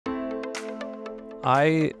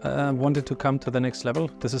I wanted to come to the next level.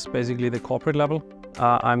 This is basically the corporate level.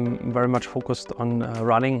 I'm very much focused on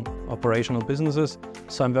running operational businesses,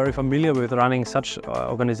 so I'm very familiar with running such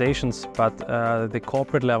organizations, but the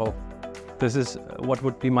corporate level, this is what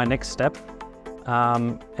would be my next step.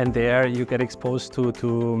 And there you get exposed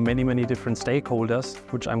to many different stakeholders,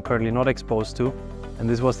 which I'm currently not exposed to. And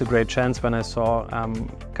this was the great chance when I saw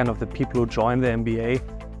kind of the people who join the MBA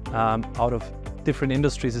out of different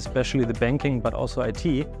industries, especially the banking, but also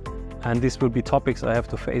IT. And these will be topics I have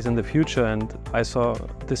to face in the future. And I saw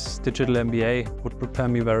this Digital MBA would prepare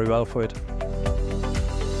me very well for it.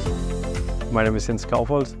 My name is Jens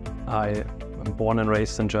Kaufhold. I am born and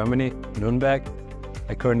raised in Germany, Nuremberg.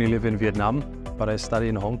 I currently live in Vietnam, but I study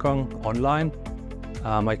in Hong Kong online.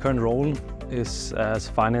 My current role is as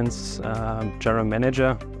finance general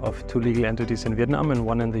manager of 2 legal entities in Vietnam and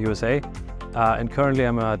 1 in the USA. And currently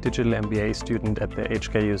I'm a Digital MBA student at the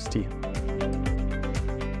HKUST.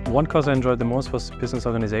 One course I enjoyed the most was business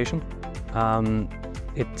organization.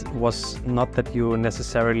 It was not that you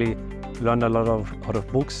necessarily learned a lot out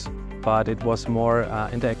of books, but it was more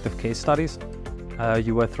interactive case studies.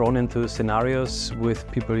 You were thrown into scenarios with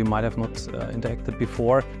people you might have not interacted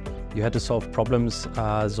before. You had to solve problems,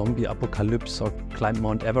 zombie apocalypse or climb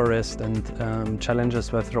Mount Everest, and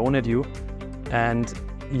challenges were thrown at you. And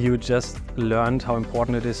you just learned how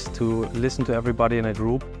important it is to listen to everybody in a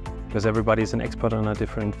group, because everybody is an expert on a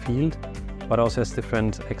different field, but also has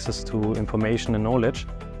different access to information and knowledge.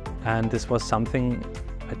 And this was something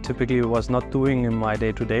I typically was not doing in my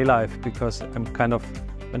day-to-day life, because I'm kind of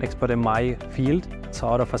an expert in my field. So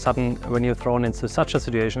out of a sudden, when you're thrown into such a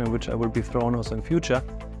situation, in which I will be thrown also in future,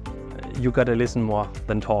 you gotta listen more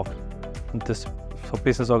than talk. And this, for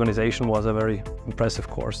business organization, was a very impressive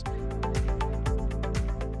course.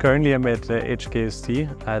 Currently I'm at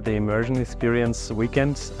HKUST at the Immersion Experience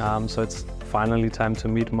weekend, so it's finally time to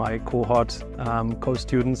meet my cohort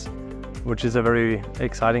co-students, which is a very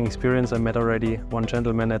exciting experience. I met already one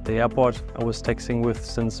gentleman at the airport I was texting with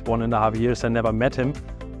since 1.5 years. I never met him,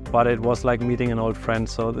 but it was like meeting an old friend,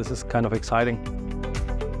 so this is kind of exciting.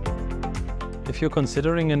 If you're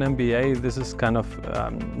considering an MBA, this is kind of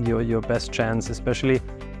your best chance, especially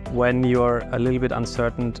when you're a little bit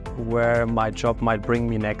uncertain where my job might bring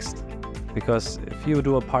me next. Because if you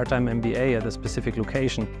do a part-time MBA at a specific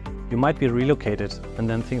location, you might be relocated, and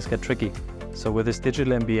then things get tricky. So with this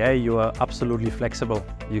Digital MBA, you are absolutely flexible.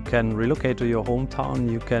 You can relocate to your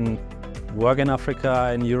hometown, you can work in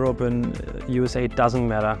Africa, in Europe, and USA, it doesn't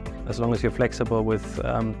matter, as long as you're flexible with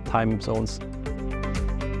time zones.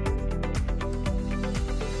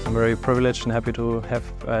 I'm very privileged and happy to have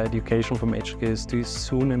education from HKUST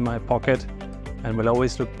soon in my pocket, and will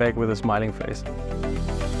always look back with a smiling face.